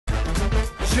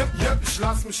Jip, jip, ich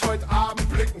lass mich heute Abend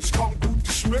blicken. Ich komm gut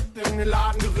geschmückt in den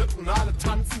Laden geritten. Alle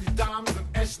tanzen, die Damen sind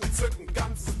echt entzückend.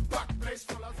 Ganzes Backblech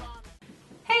voller Sahne.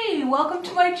 Hey, welcome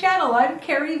to my channel. I'm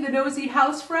Carrie, the Nosy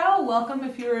Hausfrau. Welcome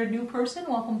if you're a new person.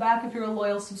 Welcome back if you're a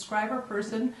loyal subscriber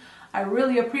person. I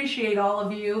really appreciate all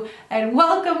of you. And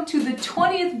welcome to the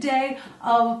 20th day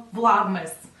of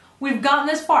Vlogmas. We've gotten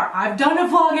this far. I've done a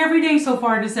vlog every day so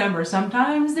far in December.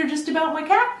 Sometimes they're just about my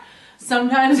cat.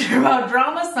 Sometimes they're about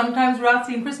drama. Sometimes we're out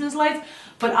seeing Christmas lights.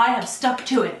 But I have stuck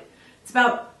to it. It's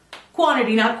about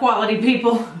quantity, not quality,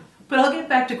 people. But I'll get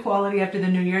back to quality after the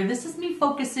new year. This is me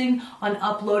focusing on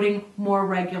uploading more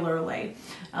regularly.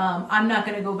 I'm not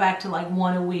going to go back to like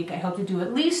one a week. I hope to do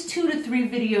at least 2 to 3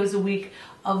 videos a week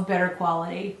of better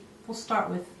quality. We'll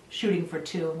start with shooting for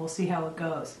 2 and we'll see how it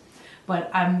goes. But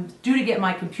I'm due to get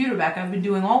my computer back. I've been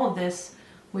doing all of this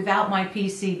without my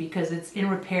PC because it's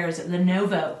in repairs at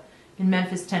Lenovo in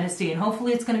Memphis, Tennessee. And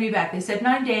hopefully it's going to be back. They said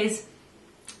 9 days.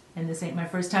 And this ain't my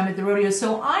first time at the rodeo,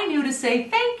 so I knew to say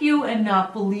thank you and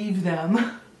not believe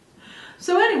them.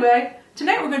 So anyway,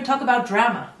 tonight we're going to talk about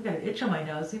drama. I got an itch on my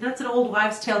nose. See, that's an old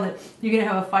wives' tale that you're going to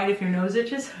have a fight if your nose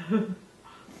itches.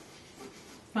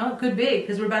 Well, it could be,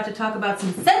 because we're about to talk about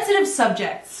some sensitive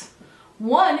subjects.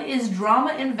 One is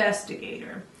drama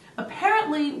investigator.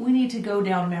 Apparently, we need to go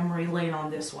down memory lane on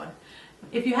this one.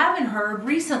 If you haven't heard,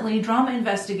 recently, drama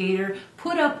investigator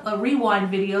put up a rewind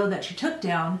video that she took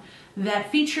down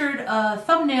that featured a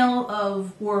thumbnail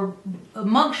of, or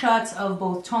mugshots of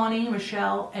both Tawny,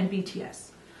 Michelle, and BTS.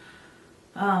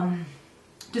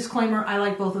 Disclaimer, I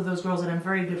like both of those girls and I'm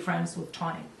very good friends with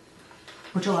Tawny,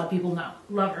 which a lot of people know.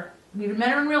 Love her. We've met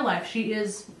her in real life. She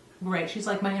is great. She's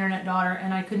like my internet daughter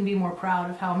and I couldn't be more proud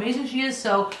of how amazing she is.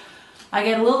 So I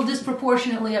get a little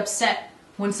disproportionately upset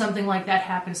when something like that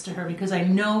happens to her because I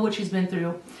know what she's been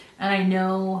through and I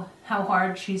know how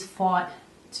hard she's fought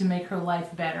to make her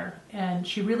life better, and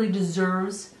she really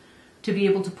deserves to be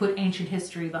able to put ancient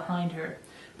history behind her,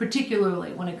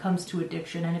 particularly when it comes to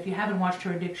addiction. And if you haven't watched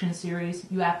her addiction series,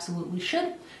 you absolutely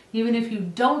should. Even if you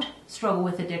don't struggle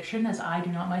with addiction, as I do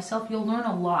not myself, you'll learn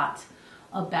a lot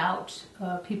about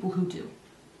people who do.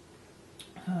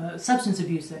 Substance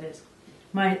abuse, that is.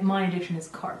 My addiction is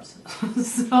carbs.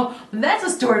 So that's a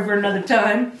story for another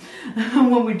time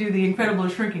when we do the Incredible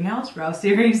Shrinking Hausfrau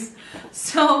series.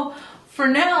 So for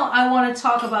now, I want to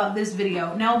talk about this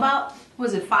video. Now about,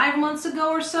 was it 5 months ago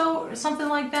or so, or something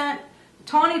like that?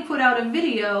 Tawny put out a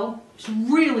video. It's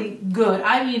really good.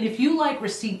 I mean, if you like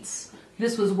receipts,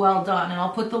 this was well done, and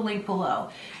I'll put the link below.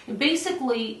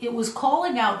 Basically, it was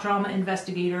calling out drama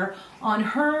investigator on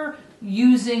her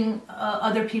using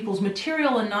other people's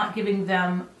material and not giving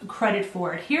them credit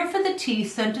for it. Here for the Tea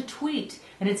sent a tweet,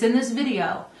 and it's in this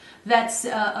video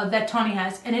that Tawny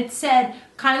has, and it said,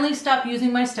 kindly stop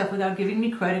using my stuff without giving me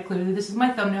credit. Clearly this is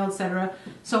my thumbnail, etc.,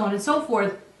 so on and so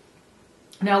forth.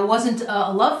 Now, it wasn't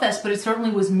a love fest, but it certainly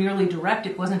was merely direct.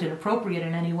 It wasn't inappropriate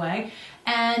in any way.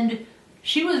 And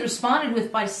she was responded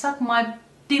with by suck my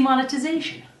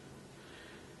demonetization.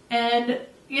 And,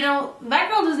 you know, that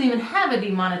girl doesn't even have a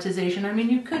demonetization. I mean,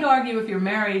 you could argue if you're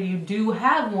married, you do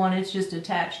have one. It's just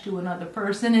attached to another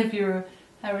person. If you're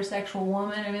a heterosexual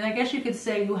woman, I mean, I guess you could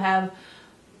say you have,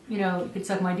 you know, you could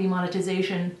suck my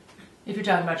demonetization if you're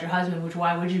talking about your husband, which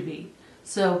why would you be?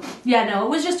 So, yeah, no, it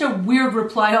was just a weird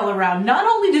reply all around. Not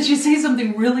only did she say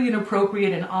something really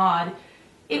inappropriate and odd,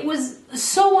 it was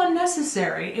so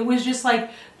unnecessary. It was just like,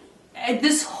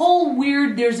 this whole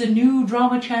weird, there's a new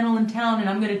drama channel in town and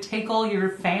I'm going to take all your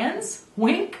fans?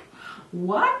 Wink?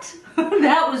 What?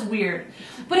 That was weird.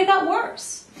 But it got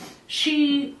worse.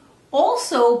 She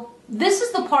also, this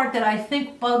is the part that I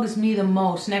think bugs me the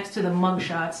most next to the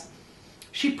mugshots.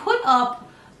 She put up,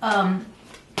 right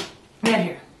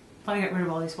here. Let me get rid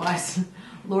of all these flies.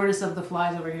 Lourdes of the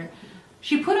flies over here.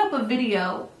 She put up a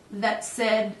video that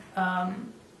said,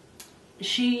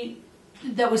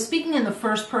 that was speaking in the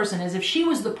first person as if she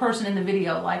was the person in the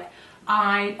video, like,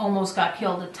 I almost got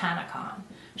killed at TanaCon.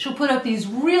 She'll put up these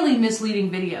really misleading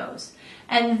videos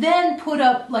and then put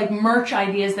up like merch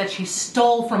ideas that she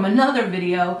stole from another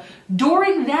video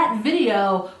during that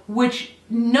video, which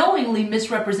knowingly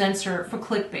misrepresents her for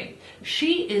clickbait.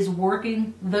 She is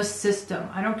working the system.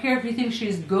 I don't care if you think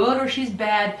she's good or she's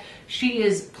bad. She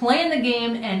is playing the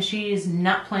game and she is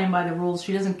not playing by the rules.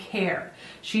 She doesn't care.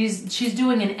 She's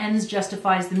doing an ends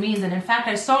justifies the means. And in fact,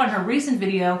 I saw in her recent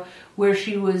video where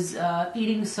she was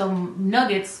eating some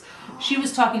nuggets, she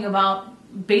was talking about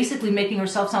basically making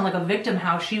herself sound like a victim,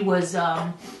 how she was,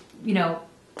 you know,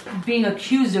 being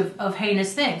accused of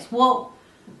heinous things. Well,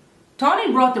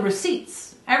 Tawny brought the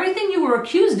receipts. Everything you were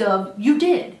accused of, you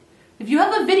did. If you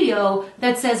have a video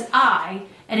that says I,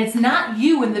 and it's not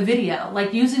you in the video,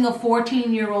 like using a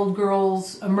 14-year-old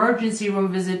girl's emergency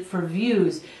room visit for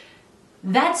views,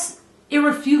 that's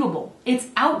irrefutable. It's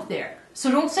out there. So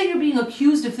don't say you're being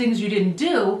accused of things you didn't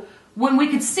do when we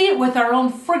could see it with our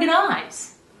own friggin'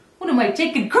 eyes. What am I,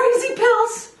 taking crazy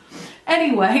pills?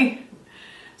 Anyway,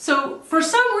 so for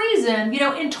some reason, you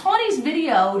know, in Tawny's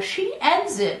video, she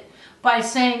ends it by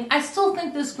saying, I still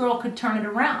think this girl could turn it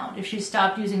around if she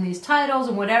stopped using these titles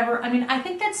and whatever. I mean, I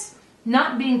think that's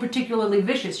not being particularly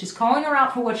vicious. She's calling her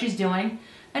out for what she's doing,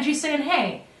 and she's saying,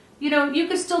 hey, you know, you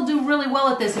could still do really well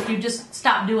at this if you just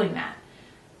stop doing that.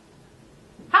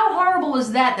 How horrible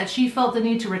is that, that she felt the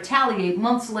need to retaliate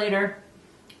months later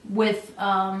with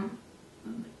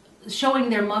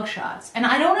showing their mugshots? And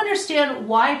I don't understand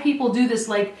why people do this.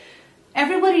 Like,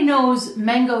 everybody knows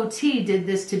Mango T did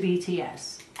this to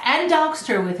BTS. And doxed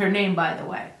her with her name, by the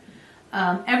way.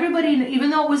 Everybody, even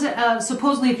though it was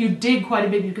supposedly if you dig quite a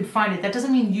bit you could find it, that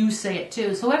doesn't mean you say it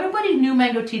too. So everybody knew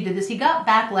Mango T did this. He got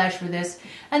backlash for this.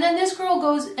 And then this girl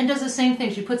goes and does the same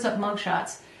thing. She puts up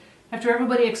mugshots after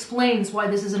everybody explains why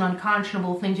this is an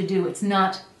unconscionable thing to do. It's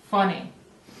not funny.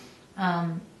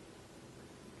 And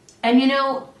you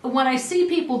know, when I see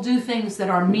people do things that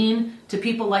are mean to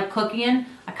people like Cookian,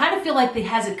 I kind of feel like they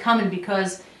has it coming,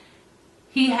 because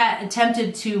he had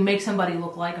attempted to make somebody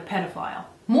look like a pedophile.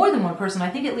 More than one person, I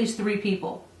think at least 3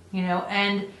 people, you know,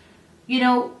 and, you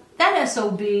know, that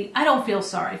SOB, I don't feel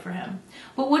sorry for him.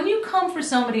 But when you come for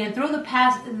somebody and throw their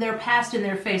past in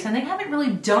their face, and they haven't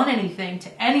really done anything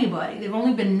to anybody, they've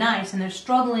only been nice, and they're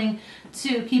struggling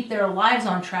to keep their lives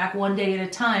on track one day at a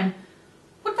time,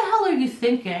 what the hell are you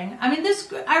thinking? I mean,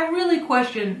 I really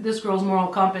question this girl's moral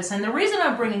compass, and the reason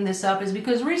I'm bringing this up is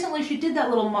because recently she did that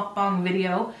little mukbang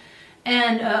video,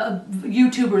 and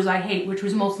YouTubers I hate, which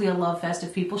was mostly a love fest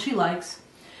of people she likes.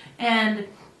 And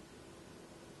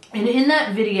in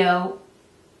that video,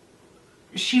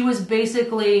 she was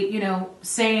basically, you know,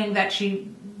 saying that she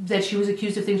was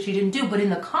accused of things she didn't do, but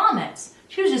in the comments,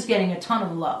 she was just getting a ton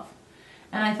of love.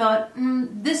 And I thought,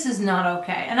 this is not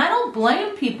okay. And I don't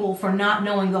blame people for not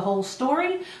knowing the whole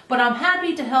story, but I'm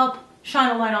happy to help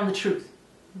shine a light on the truth,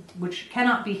 which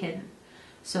cannot be hidden.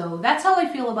 So that's how I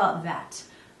feel about that.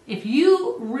 If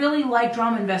you really like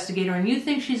Drama Investigator and you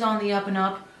think she's on the up and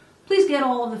up, please get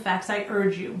all of the facts. I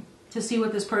urge you to see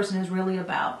what this person is really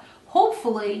about.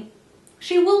 Hopefully,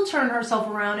 she will turn herself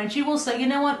around and she will say, you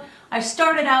know what, I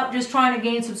started out just trying to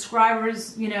gain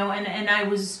subscribers, you know, and I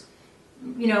was,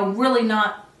 you know, really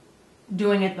not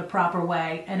doing it the proper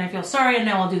way, and I feel sorry, and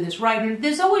now I'll do this right. And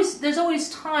there's always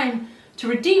time to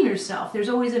redeem yourself. There's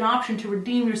always an option to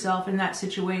redeem yourself in that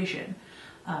situation.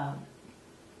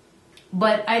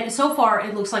 But so far,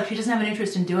 it looks like she doesn't have an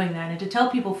interest in doing that. And to tell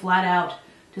people flat out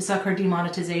to suck her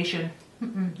demonetization,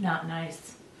 not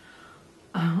nice.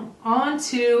 On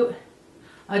to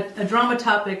a drama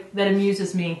topic that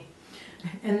amuses me.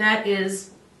 And that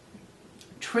is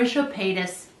Trisha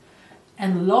Paytas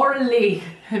and LauraLee.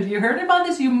 Have you heard about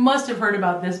this? You must have heard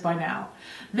about this by now.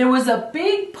 There was a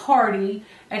big party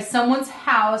at someone's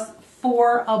house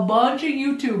for a bunch of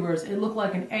YouTubers. It looked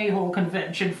like an a-hole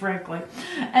convention, frankly.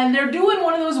 And they're doing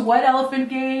one of those white elephant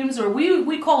games, or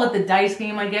we call it the dice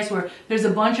game, I guess, where there's a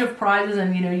bunch of prizes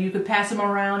and, you know, you could pass them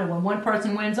around, and when one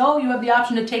person wins, oh, you have the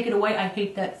option to take it away. I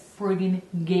hate that friggin'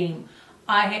 game.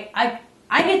 I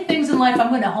hate things in life. I'm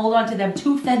going to hold on to them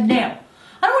tooth and nail.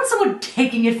 I don't want someone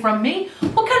taking it from me.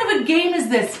 What kind of a game is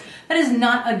this? That is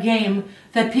not a game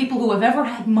that people who have ever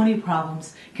had money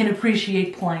problems can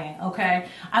appreciate playing, okay?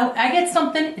 I get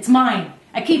something, it's mine.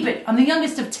 I keep it. I'm the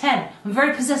youngest of 10. I'm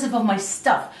very possessive of my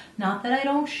stuff. Not that I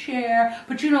don't share,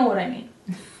 but you know what I mean.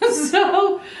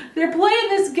 So they're playing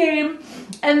this game,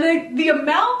 and the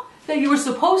amount that you were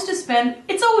supposed to spend,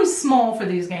 it's always small for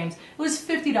these games. It was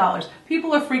 $50.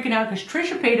 People are freaking out because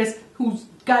Trisha Paytas, who's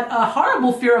got a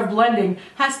horrible fear of blending,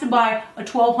 has to buy a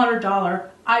 $1,200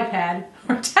 iPad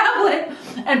or tablet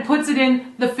and puts it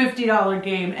in the $50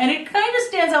 game. And it kind of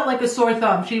stands out like a sore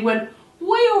thumb. She went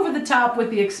way over the top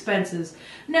with the expenses.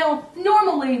 Now,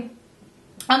 normally,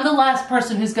 I'm the last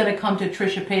person who's going to come to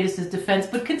Trisha Paytas' defense,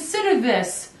 but consider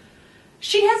this.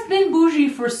 She has been bougie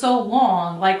for so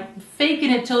long, like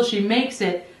faking it till she makes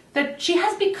it, that she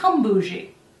has become bougie.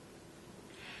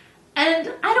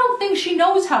 And I don't think she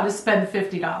knows how to spend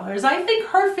 $50. I think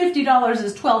her $50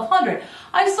 is $1,200.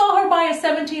 I saw her buy a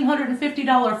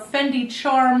 $1,750 Fendi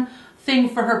charm thing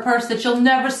for her purse that she'll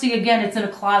never see again. It's in a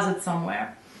closet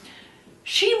somewhere.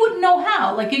 She wouldn't know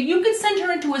how. Like, you could send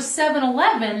her into a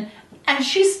 7-Eleven and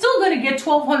she's still going to get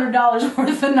 $1,200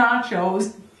 worth of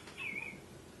nachos.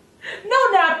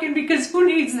 No napkin because who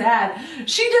needs that?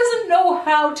 She doesn't know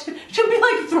how to, she'll be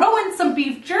like, throw in some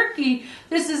beef jerky.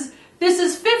 This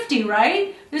is 50,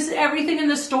 right? Everything in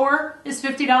the store is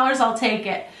 $50, I'll take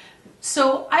it.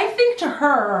 So I think to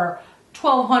her,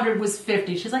 1,200 was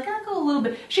 50. She's like, I'll go a little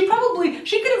bit. She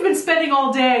could have been spending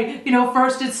all day, you know,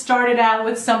 first it started out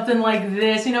with something like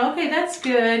this, you know, okay, that's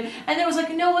good. And then it was like,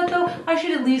 you know what though, I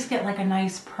should at least get like a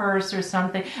nice purse or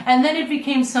something. And then it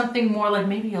became something more like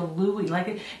maybe a Louis,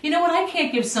 like, you know what, I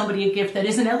can't give somebody a gift that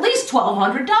isn't at least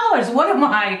 $1,200. What am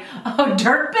I, a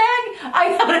dirt bag?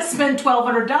 I gotta spend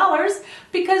 $1,200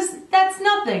 because that's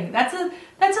nothing. That's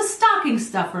a stocking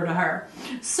stuffer to her.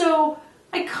 So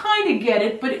I kind of get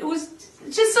it, but it was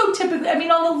just so typical. I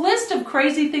mean, on the list of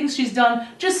crazy things she's done,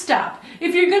 just stop.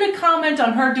 If you're going to comment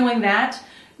on her doing that,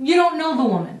 you don't know the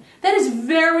woman. That is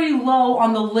very low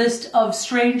on the list of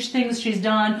strange things she's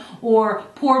done or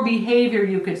poor behavior,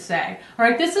 you could say. All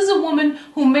right, this is a woman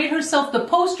who made herself the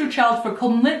poster child for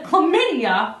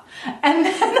chlamydia and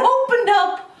then opened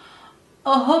up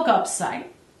a hookup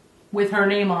site with her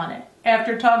name on it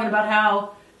after talking about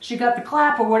how she got the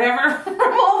clap or whatever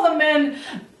from all the men.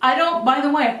 By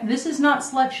the way, this is not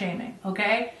slut shaming,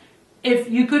 okay?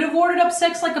 If you could have ordered up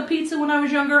sex like a pizza when I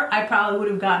was younger, I probably would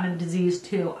have gotten a disease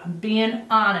too. I'm being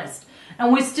honest.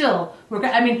 And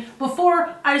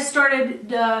before I started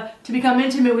to become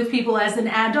intimate with people as an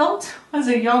adult, as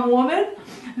a young woman,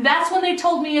 that's when they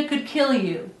told me it could kill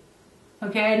you.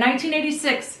 Okay, in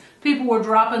 1986, people were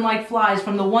dropping like flies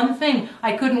from the one thing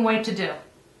I couldn't wait to do.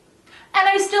 And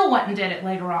I still went and did it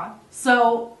later on.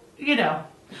 So, you know,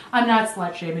 I'm not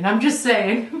slut shaming. I'm just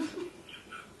saying.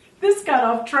 This got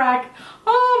off track.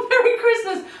 Oh, Merry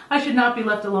Christmas. I should not be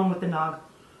left alone with the nog.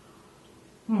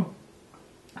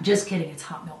 Just kidding. It's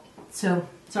hot milk. So,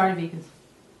 sorry, vegans.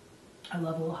 I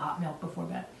love a little hot milk before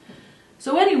bed.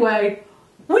 So anyway,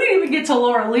 we didn't even get to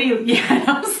LauraLee yet.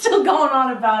 I'm still going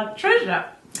on about Trisha.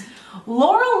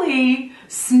 LauraLee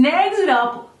snags it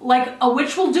up like a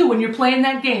witch will do when you're playing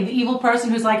that game. The evil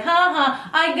person who's like,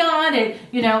 I got it,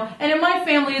 you know. And in my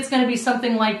family, it's going to be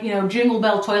something like, you know, Jingle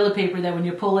Bell toilet paper that when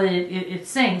you pull it, it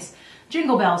sings.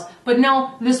 Jingle bells. But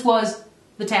no, this was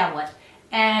the tablet.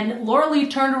 And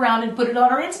LauraLee turned around and put it on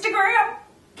her Instagram.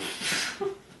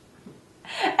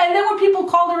 And then when people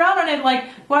called her out on it, like,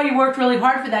 wow, you worked really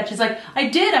hard for that. She's like, I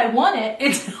did, I won it.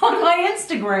 It's on my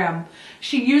Instagram.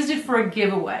 She used it for a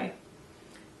giveaway.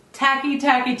 Tacky,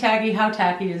 tacky, tacky. How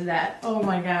tacky is that? Oh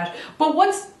my gosh. But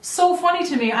what's so funny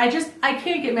to me, I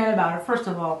can't get mad about it. First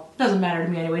of all, it doesn't matter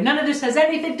to me anyway. None of this has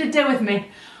anything to do with me.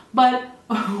 But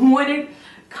when it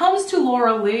comes to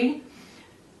LauraLee,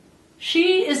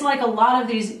 she is like a lot of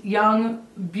these young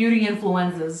beauty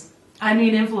influencers.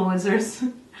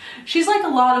 She's like a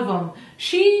lot of them.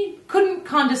 She couldn't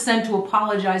condescend to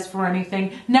apologize for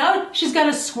anything. Now she's got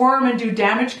to squirm and do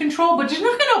damage control, but she's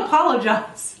not going to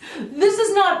apologize. This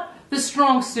is not the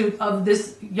strong suit of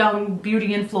this young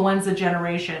beauty influenza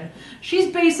generation.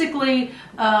 She's basically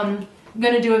going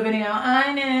to do a video.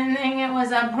 I didn't think it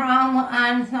was a problem.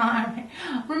 I'm sorry.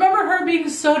 Remember her being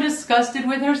so disgusted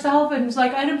with herself and it's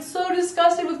like, I'm so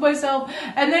disgusted with myself.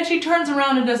 And then she turns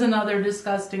around and does another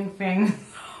disgusting thing.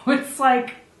 It's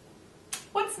like,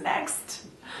 what's next?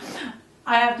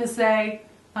 I have to say,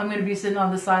 I'm going to be sitting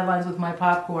on the sidelines with my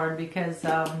popcorn because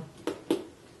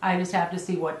I just have to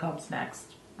see what comes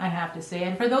next. I have to say.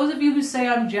 And for those of you who say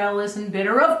I'm jealous and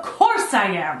bitter, of course I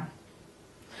am.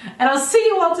 And I'll see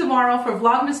you all tomorrow for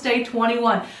Vlogmas Day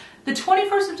 21. The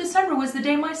 21st of December was the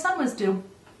day my son was due.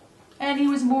 And he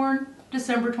was born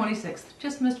December 26th.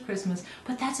 Just missed Christmas.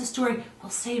 But that's a story we'll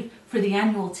save for the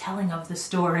annual telling of the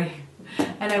story.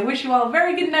 And I wish you all a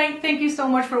very good night. Thank you so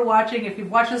much for watching. If you've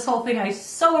watched this whole thing, I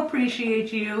so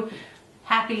appreciate you.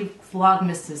 Happy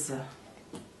Vlogmas.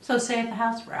 So say at the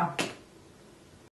house, Ralph.